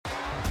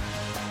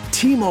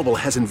T-Mobile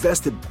has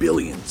invested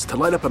billions to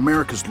light up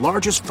America's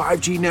largest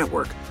 5G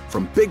network,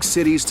 from big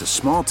cities to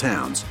small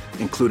towns,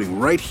 including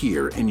right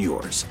here in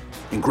yours.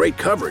 And great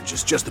coverage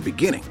is just the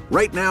beginning.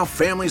 Right now,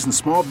 families and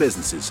small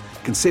businesses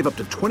can save up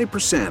to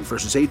 20%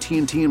 versus AT&T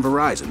and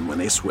Verizon when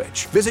they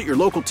switch. Visit your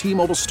local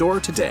T-Mobile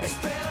store today.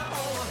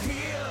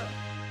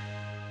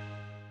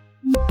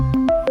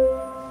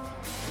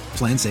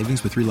 Plan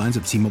savings with 3 lines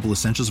of T-Mobile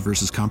Essentials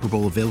versus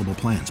comparable available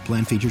plans.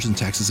 Plan features and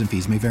taxes and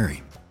fees may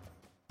vary.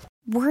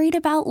 Worried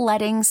about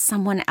letting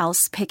someone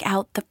else pick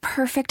out the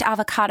perfect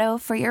avocado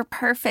for your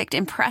perfect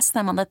impress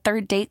them on the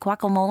third date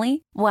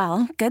guacamole?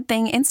 Well, good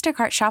thing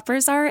Instacart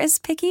shoppers are as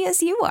picky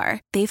as you are.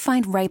 They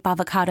find ripe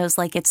avocados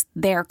like it's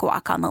their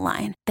guac on the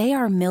line. They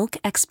are milk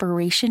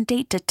expiration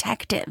date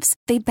detectives.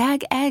 They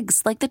bag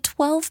eggs like the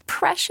 12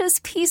 precious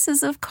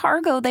pieces of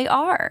cargo they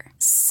are.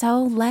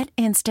 So let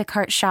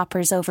Instacart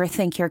shoppers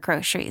overthink your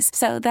groceries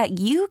so that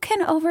you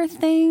can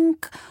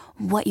overthink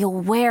what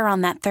you'll wear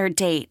on that third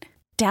date.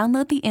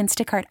 Download the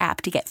Instacart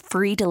app to get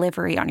free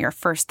delivery on your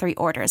first 3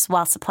 orders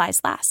while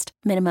supplies last.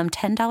 Minimum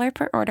 $10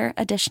 per order.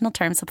 Additional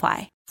terms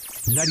apply.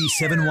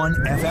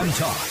 97.1 FM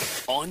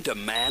Talk. On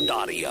demand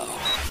audio.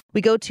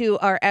 We go to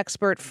our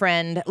expert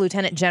friend,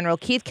 Lieutenant General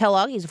Keith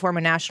Kellogg. He's a former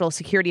national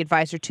security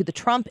advisor to the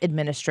Trump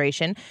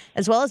administration,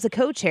 as well as the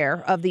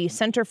co-chair of the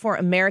Center for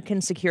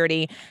American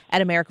Security at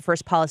America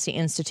First Policy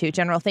Institute.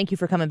 General, thank you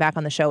for coming back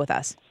on the show with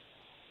us.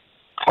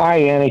 Hi,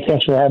 Annie.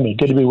 Thanks for having me.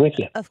 Good to be with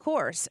you. Of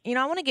course. I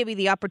want to give you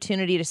the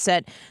opportunity to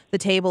set the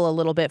table a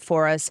little bit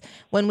for us.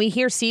 When we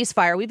hear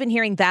ceasefire, we've been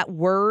hearing that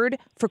word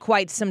for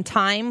quite some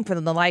time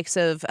from the likes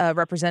of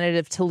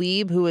Representative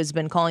Tlaib, who has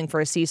been calling for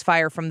a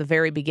ceasefire from the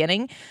very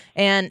beginning.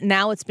 And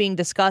now it's being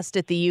discussed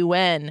at the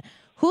UN.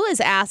 Who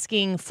is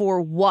asking for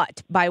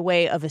what by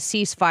way of a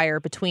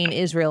ceasefire between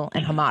Israel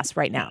and Hamas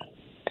right now?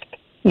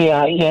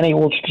 Yeah, Annie,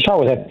 well, to start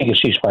with, I think a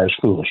ceasefire is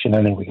foolish in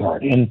any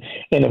regard. And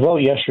the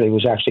vote yesterday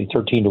was actually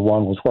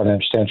 13-1 with one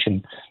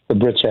abstention. The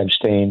Brits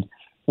abstained.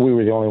 We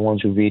were the only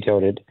ones who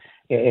vetoed it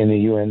in the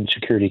UN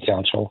Security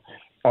Council.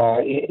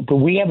 But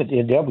we haven't,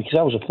 because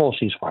that was a full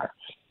ceasefire.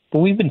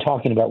 But we've been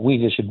talking about,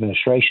 this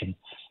administration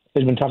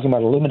has been talking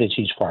about a limited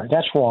ceasefire.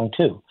 That's wrong,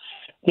 too.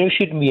 There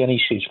shouldn't be any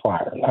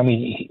ceasefire. I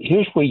mean,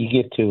 here's where you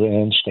get to an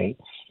end state.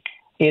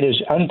 It is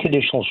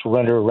unconditional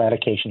surrender,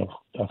 eradication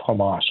of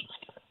Hamas.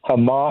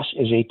 Hamas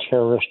is a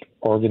terrorist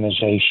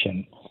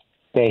organization.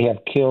 They have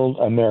killed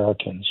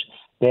Americans.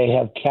 They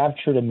have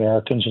captured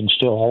Americans and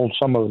still hold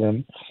some of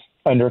them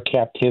under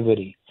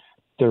captivity.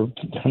 They're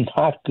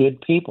not good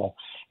people.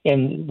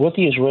 And what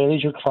the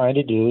Israelis are trying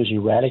to do is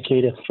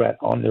eradicate a threat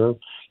on their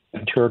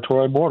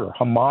territorial border.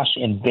 Hamas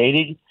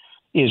invaded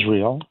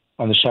Israel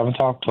on the 7th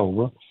of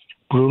October,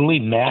 brutally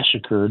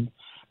massacred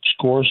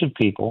scores of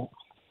people,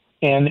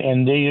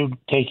 and they are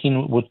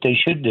taking what they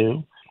should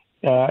do,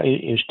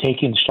 is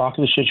taking stock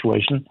of the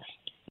situation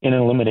and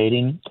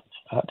eliminating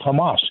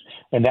Hamas.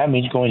 And that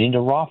means going into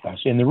Rafah.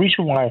 And the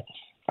reason why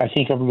I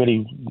think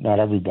not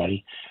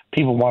everybody,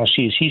 people want to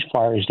see a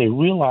ceasefire is they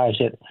realize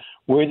that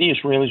where the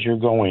Israelis are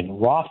going,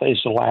 Rafah is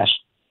the last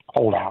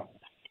holdout.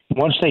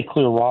 Once they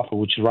clear Rafah,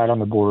 which is right on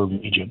the border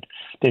of Egypt,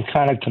 they've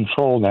kind of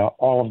controlled now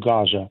all of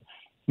Gaza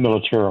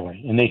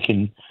militarily. And they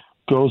can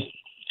go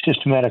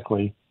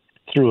systematically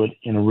through it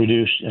and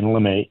reduce and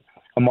eliminate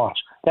Hamas.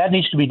 That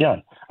needs to be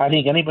done. I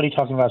think anybody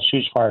talking about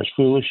ceasefire is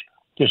foolish.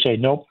 Just say,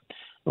 nope.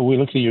 We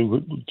look to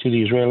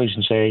the Israelis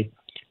and say,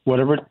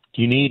 whatever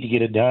you need to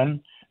get it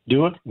done,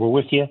 do it. We're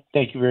with you.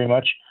 Thank you very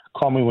much.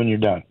 Call me when you're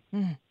done.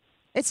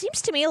 It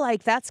seems to me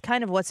like that's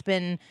kind of what's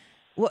been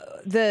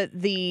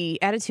the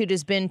attitude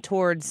has been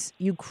towards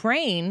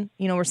Ukraine.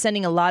 We're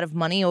sending a lot of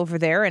money over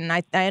there, and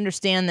I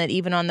understand that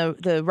even on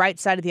the right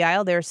side of the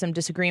aisle, there's some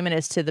disagreement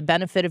as to the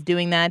benefit of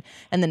doing that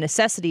and the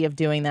necessity of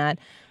doing that.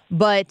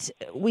 But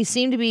we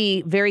seem to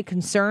be very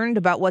concerned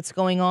about what's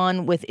going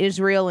on with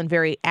Israel and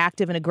very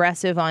active and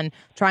aggressive on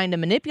trying to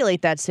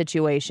manipulate that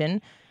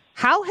situation.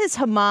 How has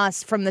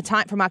Hamas, from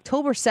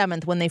October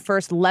 7th, when they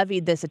first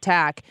levied this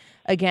attack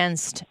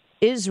against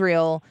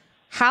Israel,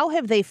 how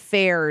have they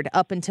fared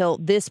up until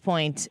this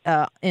point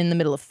in the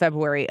middle of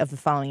February of the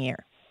following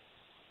year?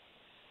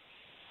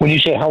 When you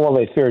say how well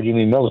they fared, you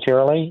mean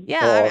militarily?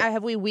 Yeah,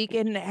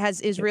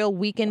 has Israel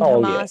weakened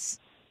Hamas?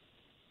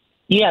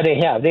 Yeah, they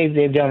have.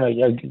 They've done.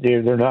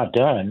 They're not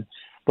done,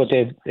 but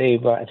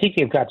they've. I think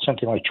they've got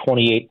something like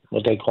 28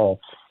 what they call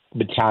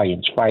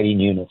battalions,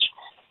 fighting units,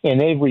 and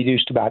they've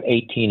reduced about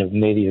 18 of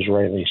them, the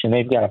Israelis, and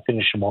they've got to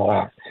finish them all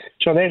out.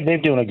 So they're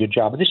doing a good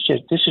job. But this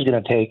is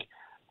going to take.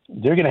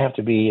 They're going to have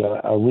to be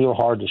a real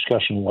hard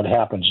discussion what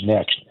happens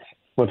next,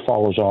 what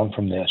follows on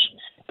from this,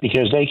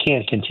 because they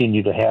can't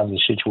continue to have the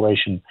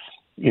situation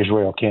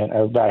Israel can't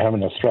about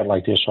having a threat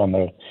like this on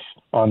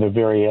the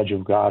very edge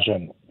of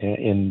Gaza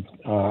and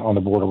on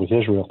the border with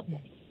Israel.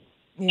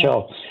 Yeah.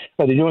 So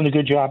are they doing a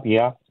good job?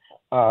 Yeah.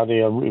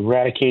 They are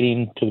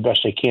eradicating to the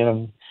best they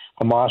can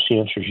Hamas. The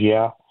answer is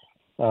yeah.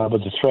 But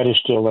the threat is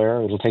still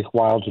there. It'll take a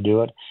while to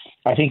do it.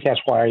 I think that's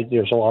why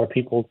there's a lot of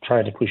people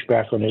trying to push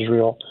back on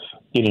Israel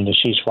getting a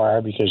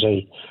ceasefire, because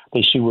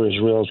they see where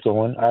Israel is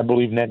going. I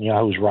believe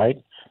Netanyahu's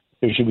right.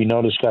 There should be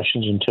no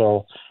discussions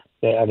until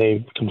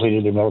they've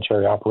completed their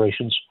military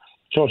operations.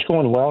 So it's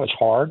going well. It's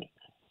hard.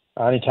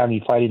 Anytime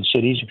you fight in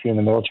cities, if you're in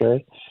the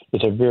military,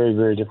 it's a very,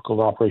 very difficult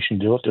operation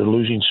to do it. They're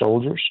losing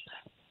soldiers.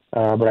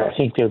 But I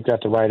think they've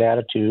got the right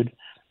attitude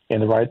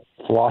and the right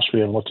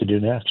philosophy on what to do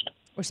next.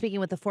 We're speaking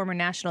with the former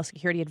National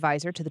Security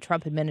Advisor to the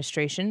Trump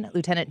administration,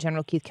 Lieutenant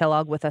General Keith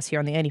Kellogg, with us here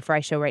on the Andy Fry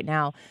Show right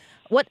now.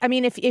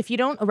 If you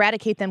don't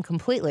eradicate them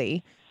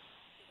completely,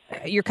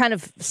 you're kind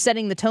of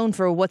setting the tone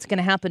for what's going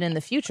to happen in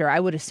the future, I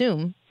would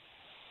assume.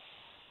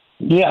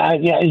 Yeah,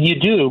 you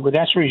do, but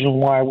that's the reason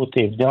why what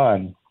they've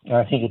done, and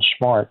I think it's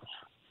smart.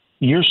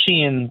 You're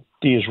seeing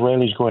the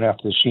Israelis going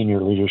after the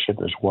senior leadership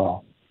as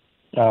well.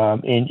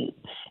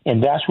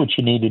 And that's what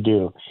you need to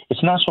do.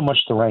 It's not so much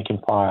the rank and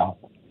file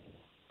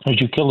as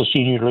you kill the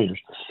senior leaders.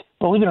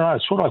 Believe it or not,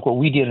 it's sort of like what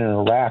we did in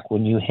Iraq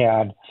when you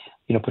had,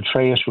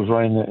 Petraeus was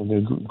running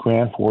the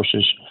Grand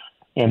Forces,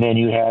 and then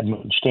you had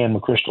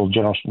General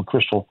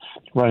McChrystal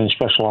running the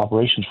Special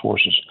Operations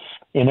Forces.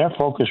 And their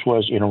focus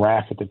was in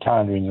Iraq at the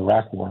time during the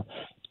Iraq War,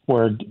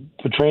 where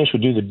Petraeus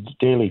would do the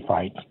daily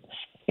fight.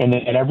 And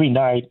then every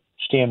night,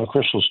 Stan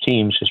McChrystal's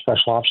teams, his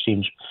special ops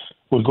teams,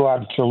 would go out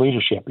and kill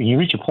leadership. And you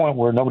reach a point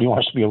where nobody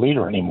wants to be a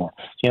leader anymore.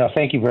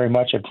 Thank you very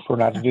much. I prefer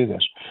not to do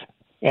this.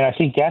 And I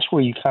think that's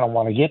where you kind of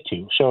want to get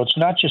to. So it's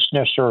not just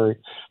necessarily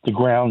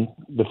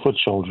the foot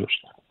soldiers.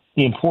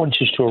 The importance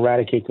is to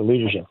eradicate the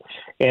leadership.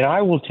 And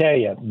I will tell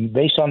you,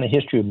 based on the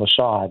history of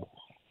Mossad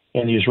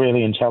and the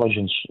Israeli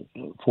intelligence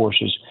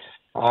forces,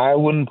 I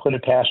wouldn't put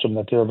it past them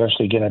that they're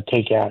eventually going to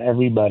take out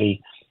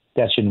everybody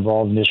that's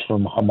involved in this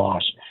from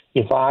Hamas.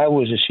 If I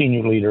was a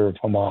senior leader of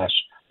Hamas,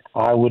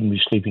 I wouldn't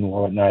be sleeping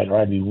well at night, or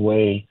I'd be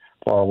way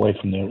far away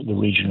from the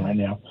region right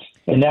now.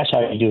 And that's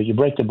how you do it. You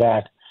break the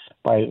back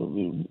by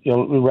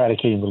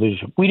eradicating the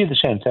leadership. We did the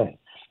same thing.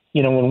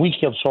 When we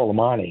killed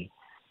Soleimani,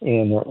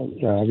 and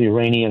the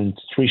Iranian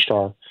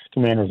 3-star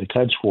commander of the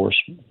Quds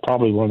Force,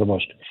 probably one of the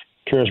most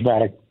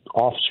charismatic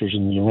officers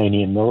in the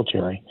Iranian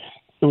military,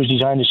 it was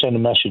designed to send a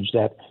message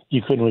that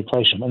you couldn't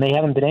replace him. And they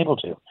haven't been able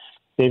to.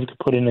 They've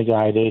put in a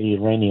guy, the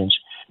Iranians,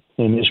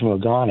 named Ismail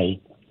Ghani,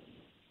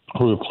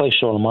 who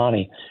replaced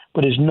Soleimani,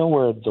 but is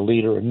nowhere the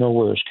leader and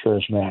nowhere as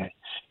charismatic.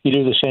 You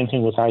do the same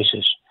thing with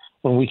ISIS.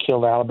 When we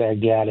killed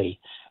al-Baghdadi,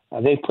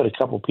 they put a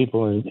couple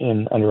people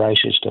in under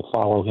ISIS to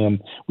follow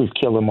him. We've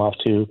killed him off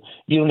too.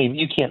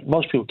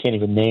 Most people can't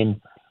even name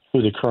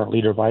who the current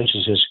leader of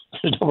ISIS is,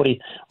 because nobody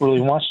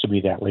really wants to be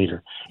that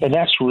leader. And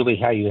that's really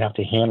how you have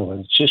to handle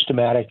it. It's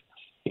systematic.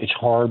 It's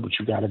hard, but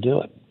you've got to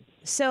do it.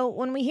 So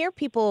when we hear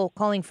people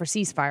calling for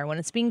ceasefire, when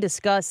it's being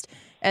discussed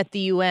at the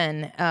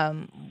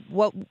UN,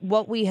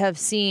 what we have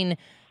seen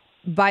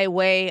by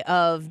way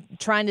of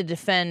trying to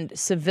defend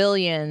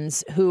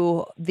civilians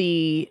who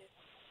the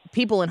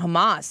people in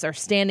Hamas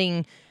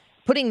are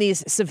putting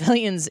these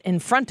civilians in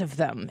front of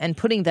them and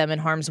putting them in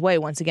harm's way.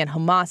 Once again,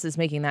 Hamas is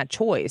making that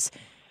choice.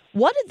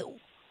 What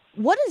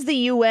is the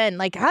UN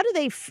like? How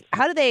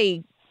do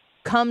they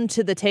come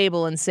to the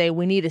table and say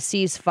we need a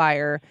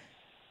ceasefire,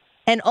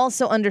 and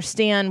also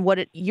understand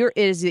what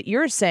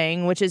you're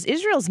saying, which is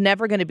Israel's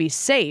never going to be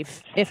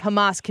safe if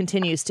Hamas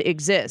continues to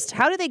exist?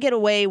 How do they get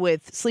away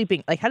with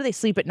sleeping? Like, how do they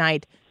sleep at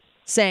night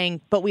saying,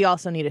 but we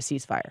also need a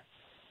ceasefire?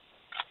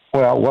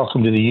 Well,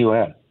 welcome to the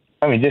UN.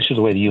 I mean, this is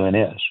the way the UN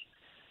is.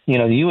 The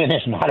UN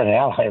is not an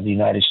ally of the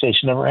United States,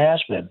 never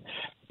has been.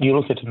 You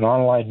look at the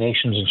non-aligned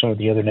nations and some of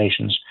the other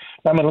nations.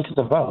 Look at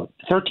the vote,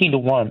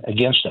 13-1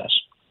 against us.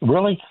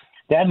 Really?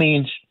 That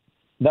means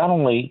not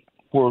only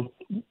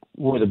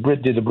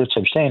did the Brits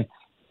abstain,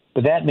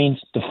 but that means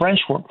the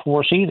French weren't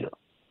for us either.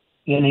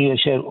 You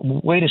said,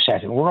 wait a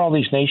second, we're all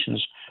these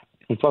nations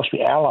who are supposed to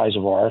be allies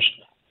of ours,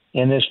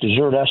 and this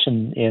desert us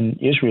in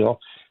Israel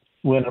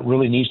when it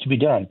really needs to be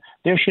done.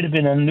 There should have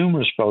been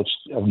numerous votes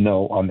of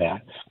no on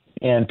that.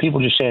 And people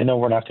just say, no,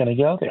 we're not going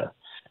to go there.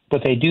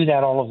 But they do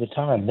that all of the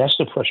time. That's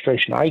the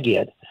frustration I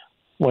get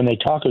when they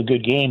talk a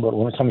good game, but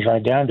when it comes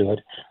right down to it,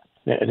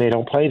 they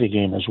don't play the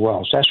game as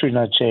well. So that's the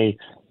reason I'd say,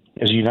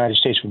 as the United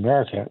States of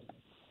America,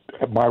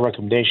 my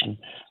recommendation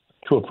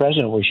to a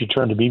president was you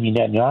turn to Bibi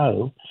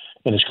Netanyahu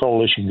and his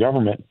coalition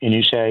government and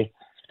you say,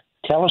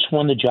 tell us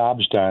when the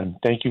job's done.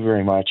 Thank you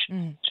very much.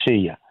 See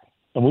ya.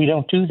 And we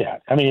don't do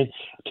that. I mean,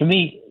 to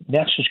me,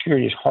 national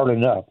security is hard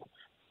enough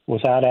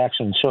without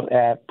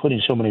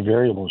putting so many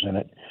variables in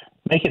it.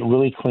 Make it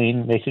really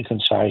clean, make it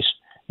concise,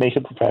 make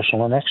it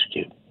professional, and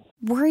execute.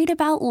 Worried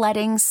about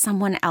letting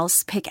someone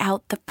else pick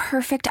out the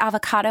perfect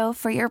avocado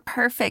for your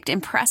perfect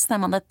impress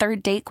them on the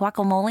third date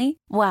guacamole?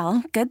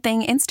 Well, good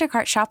thing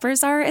Instacart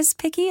shoppers are as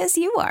picky as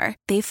you are.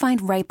 They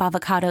find ripe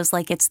avocados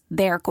like it's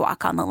their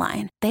guac on the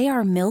line. They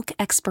are milk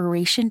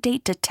expiration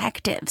date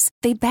detectives.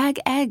 They bag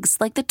eggs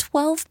like the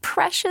 12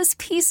 precious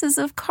pieces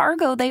of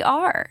cargo they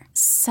are.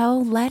 So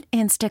let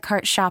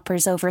Instacart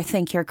shoppers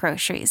overthink your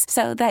groceries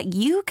so that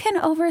you can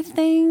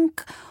overthink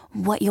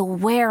what you'll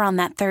wear on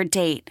that third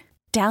date.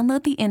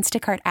 Download the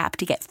Instacart app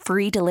to get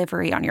free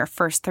delivery on your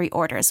first 3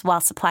 orders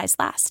while supplies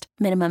last.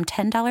 Minimum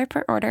 $10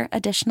 per order.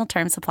 Additional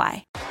terms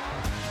apply.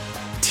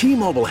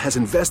 T-Mobile has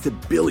invested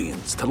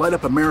billions to light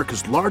up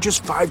America's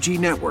largest 5G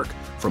network,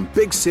 from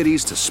big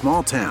cities to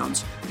small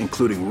towns,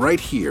 including right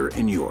here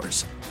in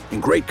yours.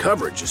 And great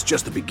coverage is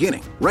just the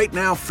beginning. Right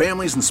now,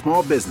 families and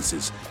small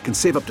businesses can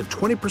save up to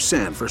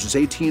 20% versus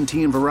AT&T and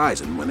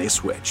Verizon when they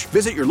switch.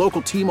 Visit your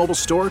local T-Mobile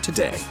store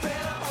today.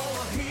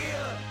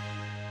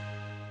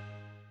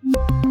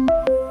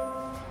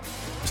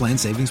 Plan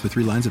savings with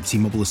 3 lines of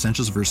T-Mobile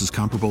Essentials versus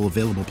comparable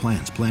available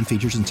plans. Plan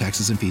features and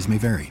taxes and fees may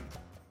vary.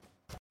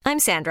 I'm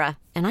Sandra,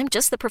 and I'm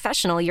just the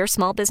professional your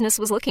small business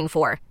was looking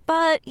for.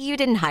 But you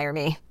didn't hire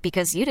me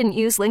because you didn't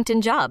use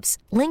LinkedIn Jobs.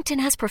 LinkedIn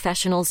has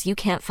professionals you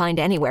can't find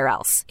anywhere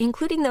else,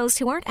 including those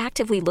who aren't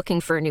actively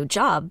looking for a new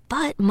job,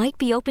 but might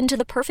be open to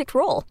the perfect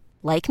role,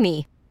 like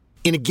me.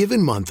 In a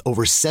given month,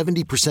 over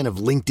 70% of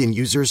LinkedIn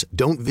users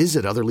don't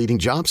visit other leading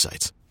job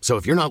sites. So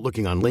if you're not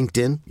looking on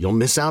LinkedIn, you'll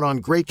miss out on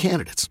great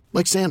candidates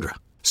like Sandra.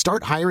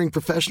 Start hiring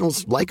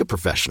professionals like a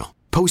professional.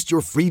 Post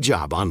your free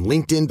job on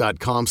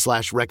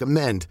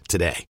linkedin.com/recommend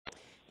today.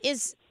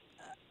 Is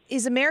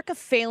America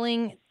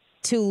failing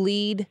to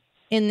lead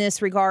in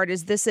this regard?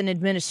 Is this an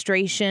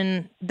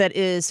administration that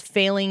is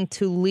failing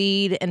to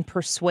lead and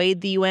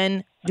persuade the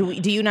UN? Do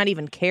you not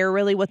even care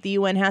really what the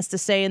UN has to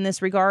say in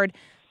this regard?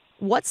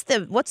 What's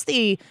the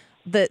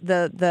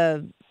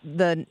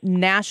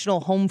national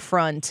home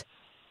front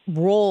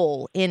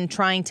role in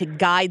trying to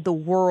guide the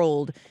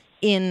world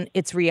in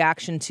its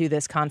reaction to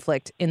this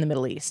conflict in the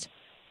Middle East?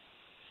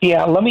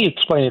 Yeah, let me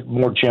explain it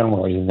more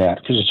generally than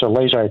that, because it's a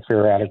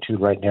laissez-faire attitude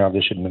right now of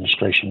this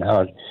administration,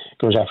 how it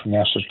goes after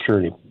national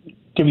security. I'll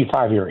give you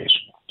 5 areas.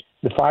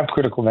 The 5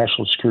 critical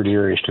national security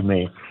areas to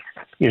me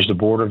is the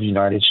border of the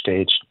United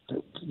States,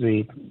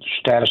 the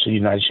status of the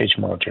United States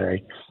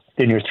military,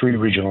 then your 3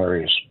 regional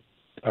areas,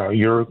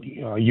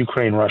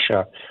 Ukraine,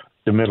 Russia,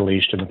 the Middle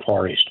East, and the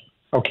Far East.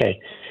 Okay,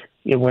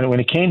 when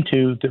it came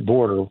to the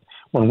border,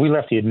 when we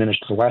left the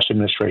last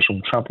administration,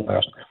 when Trump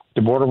left,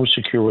 the border was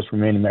secure with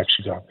remaining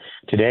Mexico.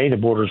 Today, the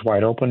border is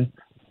wide open.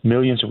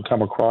 Millions have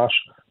come across.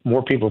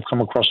 More people have come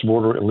across the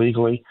border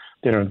illegally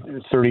than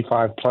in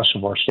 35 plus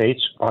of our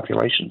states'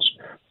 populations.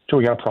 So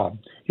we got a problem.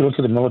 You look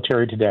at the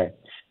military today.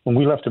 When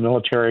we left the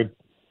military,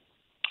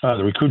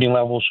 the recruiting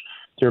levels,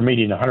 they're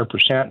meeting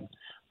 100%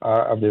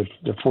 of the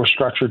force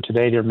structure.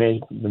 Today,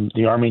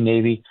 the Army,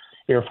 Navy,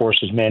 Air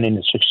Force is manning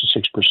at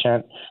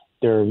 66%.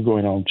 They're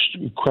going on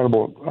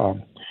incredible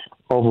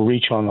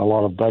overreach on a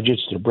lot of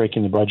budgets. They're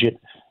breaking the budget.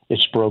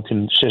 It's a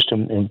broken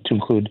system, and to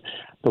include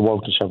the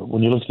wokeness of it.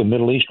 When you look at the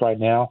Middle East right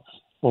now,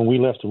 when we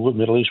left, the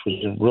Middle East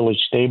was really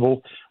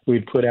stable.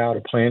 We'd put out a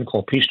plan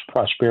called Peace to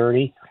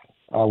Prosperity,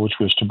 which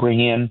was to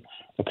bring in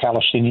the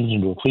Palestinians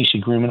into a peace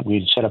agreement.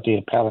 We'd set up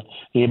the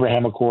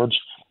Abraham Accords.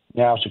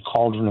 Now it's a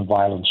cauldron of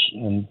violence,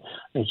 and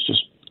it's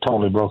just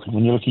totally broken.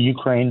 When you look at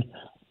Ukraine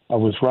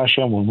with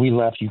Russia, when we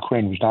left,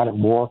 Ukraine was not at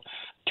war.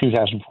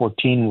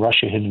 2014,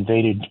 Russia had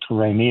invaded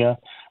Crimea.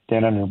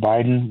 Then under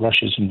Biden,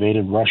 Russia's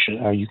invaded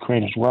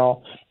Ukraine as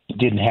well. It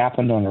didn't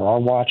happen under our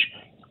watch.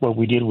 What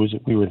we did was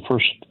we were the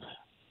first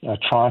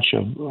tranche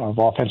of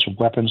offensive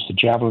weapons. The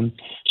Javelin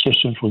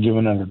systems were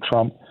given under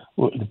Trump.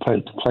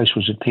 The place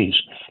was at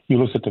peace. You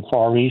look at the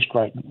Far East,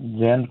 right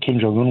then, Kim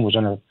Jong-un was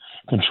under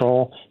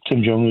control.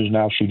 Kim Jong-un is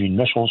now shooting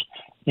missiles.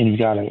 And you've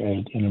got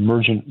an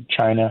emergent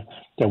China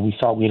that we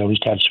thought we'd at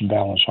least had some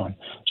balance on.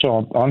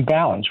 So on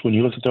balance, when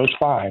you look at those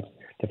 5,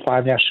 the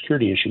 5 national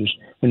security issues,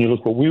 when you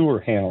look what we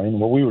were handling,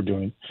 what we were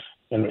doing,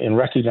 and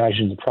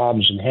recognizing the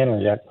problems and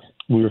handling that,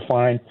 we were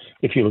fine.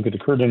 If you look at the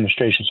current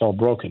administration, it's all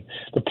broken.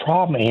 The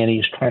problem, Annie,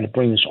 is trying to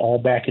bring this all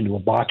back into a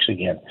box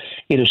again.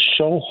 It is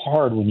so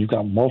hard when you've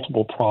got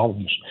multiple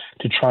problems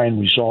to try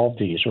and resolve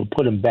these or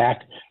put them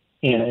back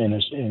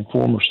in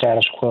former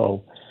status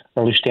quo,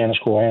 or at least status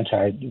quo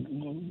anti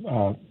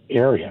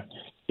area.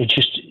 It's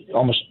just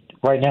almost,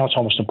 right now, it's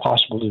almost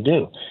impossible to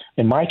do.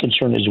 And my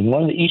concern is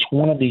each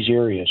one of these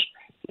areas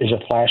is a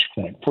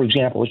flashpoint. For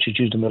example, let's just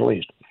use the Middle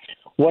East.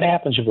 What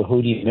happens if a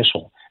Houthi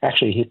missile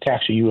actually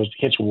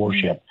hits a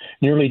warship?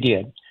 Nearly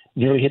hit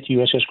the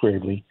USS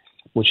Gravely,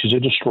 which is a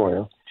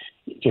destroyer.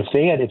 If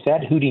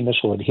that Houthi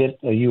missile had hit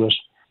a U.S.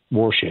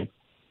 warship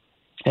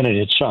and it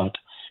had sunk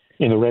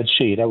in the Red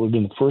Sea, that would have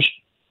been the first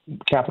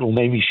capital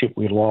Navy ship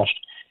we had lost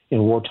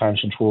in wartime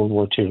since World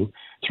War II.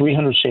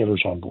 300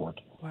 sailors on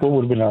board. Wow. What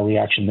would have been our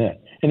reaction then?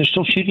 And they're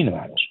still shooting them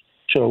at us.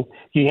 So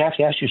you have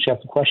to ask yourself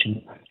the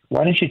question,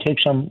 why don't you take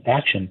some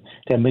action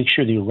that makes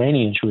sure the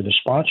Iranians, who are the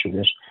sponsor of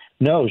this,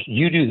 knows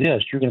you do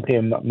this, you're going to pay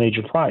a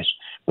major price.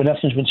 But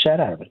nothing's been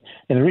said out of it.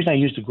 And the reason I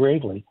used the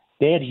Gravely,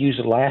 they had to use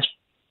the last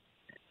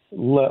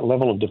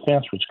level of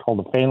defense, which is called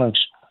the Phalanx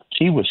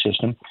Seaward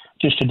system,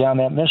 just to down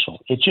that missile.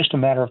 It's just a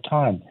matter of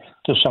time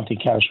till something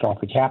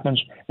catastrophic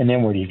happens, and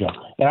then where do you go?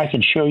 And I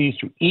can show you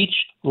through each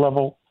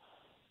level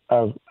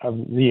of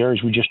the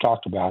areas we just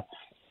talked about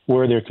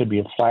where there could be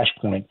a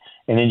flashpoint,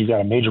 and then you've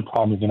got a major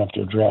problem you're going to have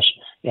to address.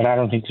 And I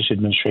don't think this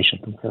administration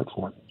is prepared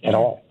for it at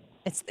all.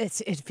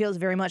 It feels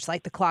very much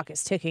like the clock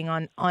is ticking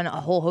on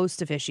a whole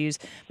host of issues.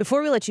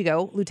 Before we let you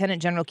go,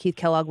 Lieutenant General Keith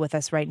Kellogg with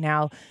us right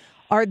now.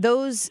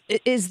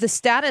 Is the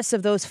status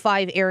of those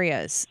 5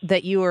 areas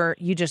that you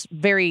just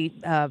very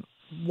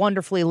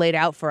wonderfully laid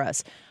out for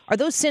us, are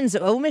those sins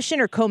of omission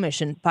or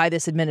commission by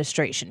this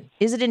administration?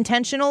 Is it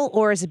intentional,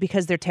 or is it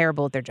because they're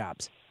terrible at their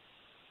jobs?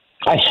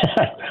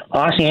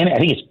 Honestly, Annie, I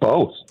think it's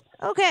both.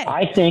 Okay.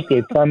 I think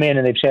they've come in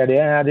and they've said,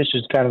 yeah, this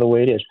is kind of the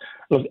way it is.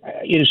 Look,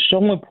 it is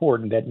so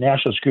important that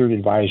national security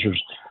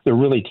advisors, they're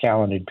really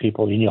talented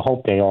people, and you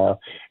hope they are,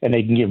 and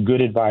they can give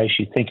good advice.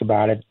 You think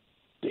about it,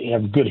 they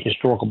have good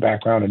historical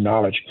background and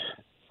knowledge.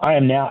 I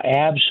am now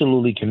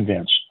absolutely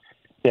convinced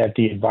that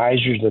the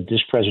advisors that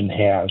this president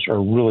has are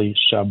really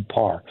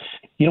subpar.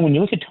 You know, when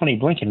you look at Tony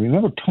Blinken,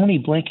 remember Tony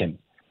Blinken,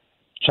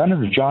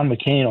 Senator John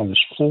McCain on the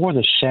floor of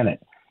the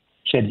Senate,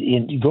 said,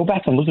 go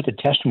back and look at the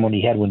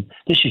testimony he had when,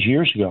 this is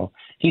years ago,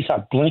 he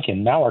thought Blinken,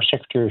 now our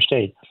Secretary of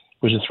State,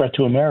 was a threat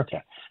to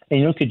America.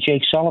 And you look at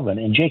Jake Sullivan,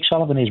 and Jake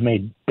Sullivan has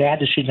made bad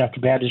decision after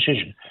bad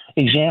decision.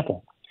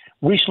 Example,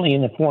 recently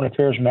in the Foreign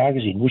Affairs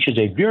magazine, which is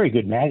a very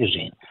good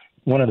magazine,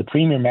 one of the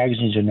premier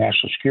magazines in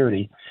national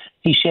security,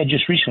 he said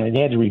just recently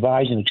they had to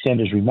revise and extend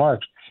his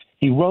remarks.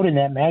 He wrote in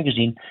that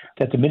magazine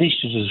that the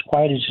Mideast is as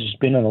quiet as it's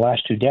been in the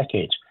last 2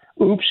 decades.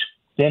 Oops,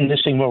 then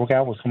this thing will work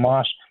out with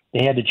Hamas.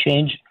 They had to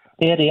change.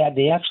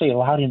 They actually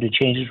allowed him to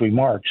change his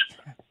remarks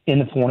in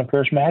the Foreign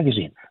Affairs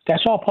magazine.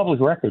 That's all public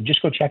record.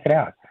 Just go check it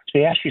out. So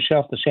you ask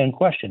yourself the same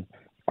question.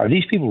 Are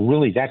these people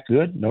really that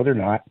good? No, they're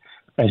not.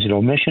 Is it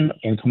omission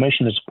and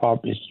commission? It's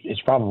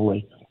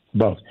probably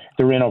both.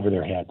 They're in over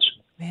their heads.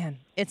 Man,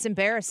 it's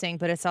embarrassing,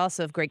 but it's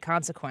also of great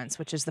consequence,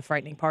 which is the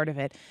frightening part of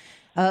it.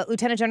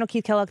 Lieutenant General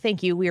Keith Kellogg,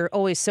 thank you. We are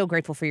always so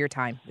grateful for your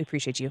time. We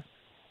appreciate you.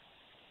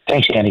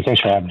 Thanks, Andy.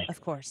 Thanks for having me.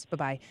 Of course.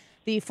 Bye-bye.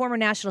 The former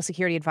National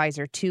Security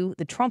Advisor to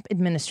the Trump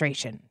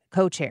administration,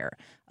 co-chair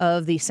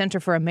of the Center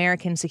for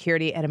American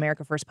Security at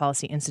America First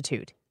Policy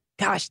Institute.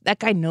 Gosh, that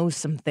guy knows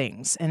some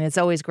things, and it's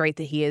always great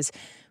that he is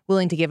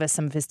willing to give us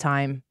some of his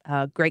time.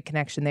 Great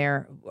connection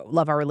there.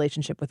 Love our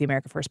relationship with the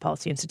America First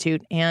Policy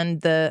Institute and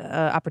the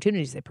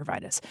opportunities they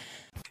provide us.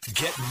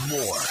 Get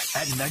more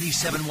at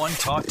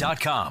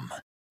 971talk.com.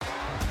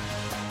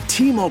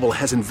 T-Mobile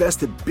has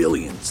invested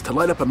billions to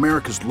light up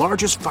America's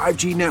largest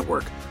 5G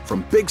network,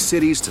 from big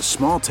cities to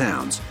small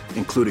towns,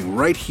 including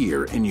right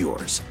here in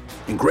yours.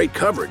 And great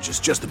coverage is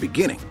just the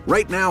beginning.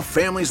 Right now,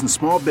 families and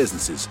small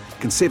businesses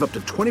can save up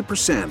to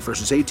 20%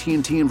 versus AT&T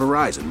and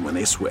Verizon when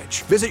they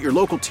switch. Visit your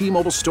local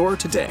T-Mobile store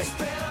today.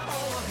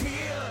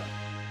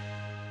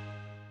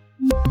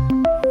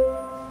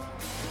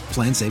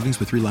 Plan savings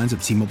with 3 lines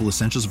of T-Mobile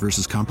Essentials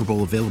versus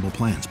comparable available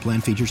plans. Plan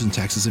features and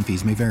taxes and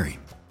fees may vary.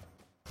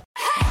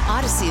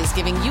 Odyssey is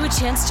giving you a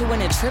chance to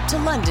win a trip to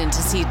London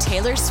to see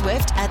Taylor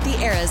Swift at the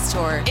Eras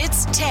Tour.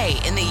 It's Tay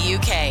in the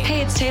UK.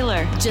 Hey, it's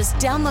Taylor. Just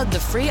download the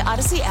free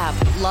Odyssey app,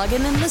 log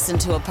in and listen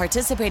to a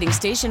participating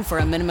station for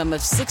a minimum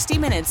of 60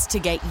 minutes to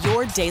get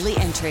your daily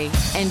entry.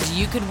 And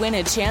you could win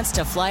a chance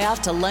to fly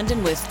off to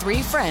London with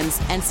 3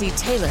 friends and see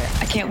Taylor.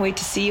 I can't wait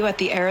to see you at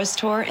the Eras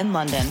Tour in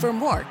London. For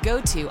more,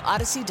 go to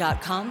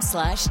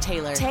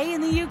odyssey.com/Taylor. Tay in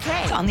the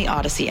UK. It's on the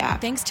Odyssey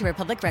app. Thanks to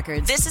Republic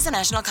Records. This is a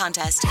national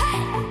contest.